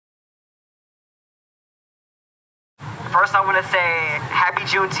First I want to say happy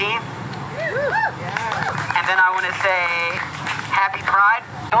Juneteenth, and then I want to say happy Pride.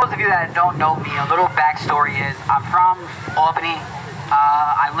 Those of you that don't know me, a little backstory is I'm from Albany.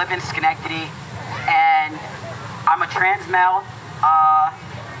 I live in Schenectady, and I'm a trans male.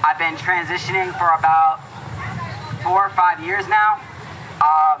 I've been transitioning for about 4 or 5 years now.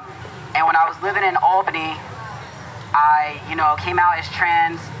 And when I was living in Albany, I, came out as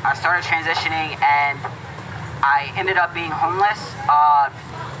trans. I started transitioning, and I ended up being homeless.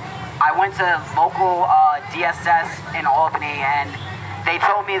 I went to local DSS in Albany, and they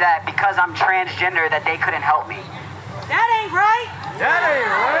told me that because I'm transgender that they couldn't help me. That ain't right. That ain't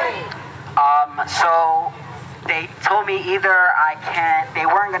right. So they told me either they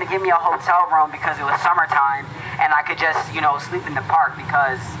weren't going to give me a hotel room because it was summertime, and I could just, sleep in the park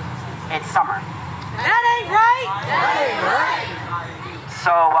because it's summer. That ain't right. That ain't right.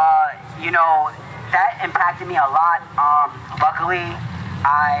 So, that impacted me a lot. Luckily,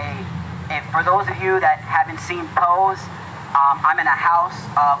 for those of you that haven't seen Pose, I'm in a house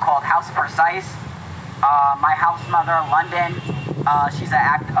called House Precise. My house mother, London, she's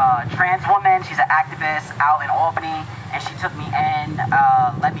a trans woman. She's an activist out in Albany, and she took me in,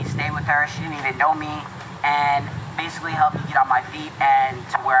 let me stay with her. She didn't even know me, and basically helped me get on my feet and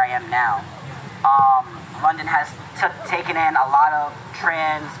to where I am now. London has taken in a lot of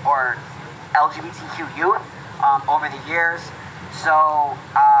trans or LGBTQ youth over the years. So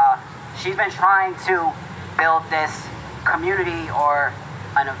she's been trying to build this community or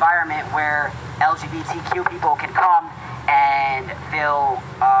an environment where LGBTQ people can come and feel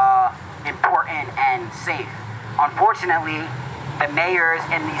important and safe. Unfortunately, the mayors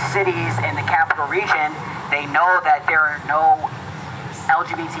in these cities in the capital region, they know that there are no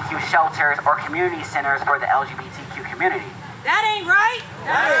LGBTQ shelters or community centers for the LGBTQ community. That ain't right.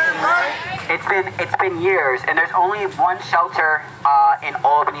 That ain't right. It's been years, and there's only one shelter in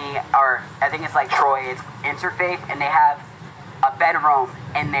Albany, or I think it's like Troy. It's Interfaith, and they have a bedroom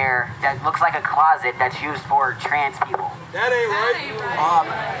in there that looks like a closet that's used for trans people. That ain't right.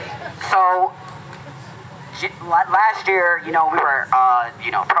 So last year, we were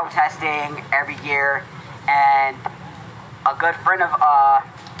protesting every year, and a good friend of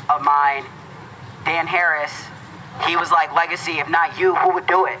mine, Dan Harris, he was like, Legacy, if not you, who would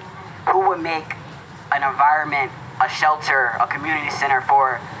do it? Who would make an environment, a shelter, a community center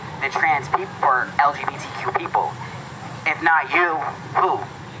for the trans people, for LGBTQ people? If not you, who?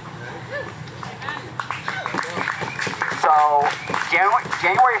 So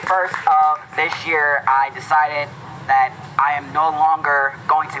January 1st of this year, I decided that I am no longer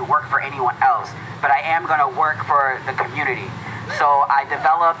going to work for anyone else, but I am going to work for the community. So I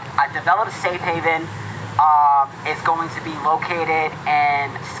developed Safehaven. It's going to be located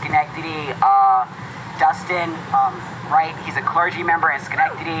in Schenectady. Dustin, right, he's a clergy member in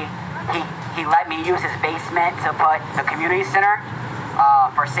Schenectady. He let me use his basement to put the community center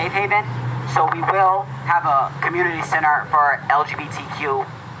for Safehaven. So we will have a community center for LGBTQ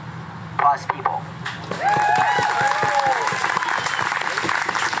plus people.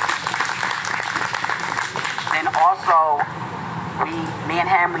 Then also, me and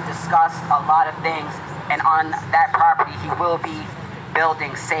him, we discussed a lot of things, and on that property, he will be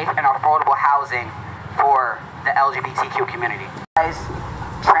building safe and affordable housing for the LGBTQ community. Guys,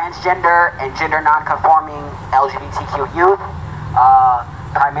 transgender and gender non-conforming LGBTQ youth,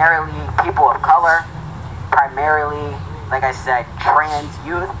 primarily people of color, primarily, like I said, trans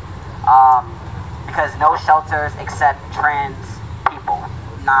youth, because no shelters accept trans people,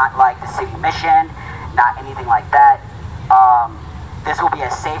 not like the city mission, not anything like that. This will be a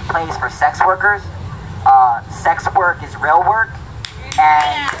safe place for sex workers. Sex work is real work,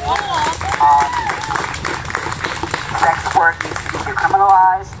 and sex work needs to be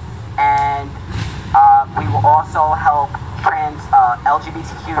decriminalized, and we will also help trans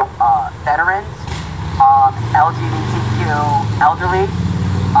LGBTQ veterans, LGBTQ elderly.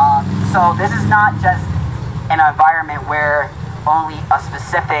 So this is not just an environment where only a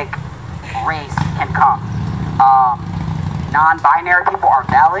specific race can come. Non-binary people are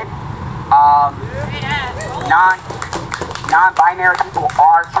valid. Non-binary people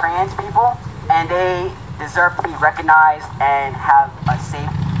are trans people, and they deserve to be recognized and have a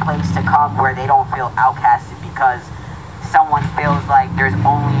safe place to come where they don't feel outcasted because someone feels like there's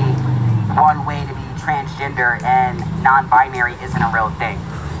only one way to be transgender and non-binary isn't a real thing.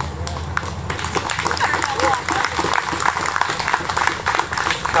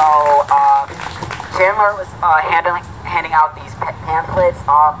 So Chandler was handing out these pamphlets.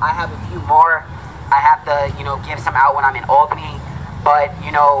 I have a few more. I have to, give some out when I'm in Albany. But,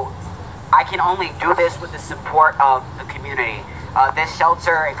 I can only do this with the support of the community. This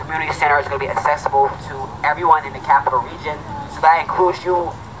shelter and community center is going to be accessible to everyone in the capital region. So that includes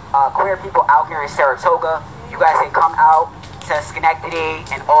you queer people out here in Saratoga. You guys can come out to Schenectady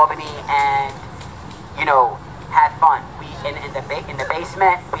and Albany and, you know, have fun. In the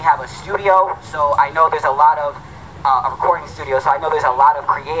basement, we have a studio, so I know there's a lot of, a recording studio, so I know there's a lot of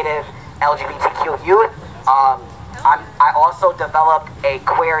creative LGBTQ youth. I also developed a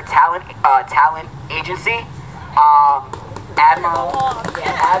queer talent agency. Admiral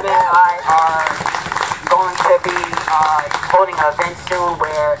and I are going to be holding an event soon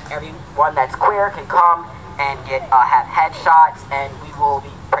where everyone that's queer can come and have headshots, and we will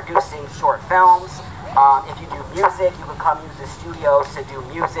be producing short films. If you do music, you can come use the studios to do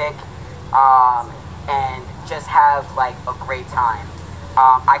music and just have like a great time.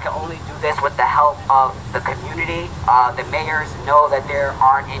 I can only do this with the help of the community. The mayors know that there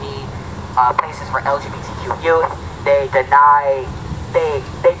aren't any places for LGBTQ youth. They deny, they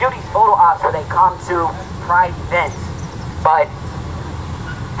do these photo ops where they come to pride events, but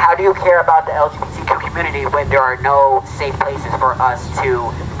how do you care about the LGBTQ community when there are no safe places for us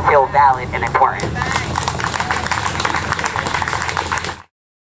to feel valid and important?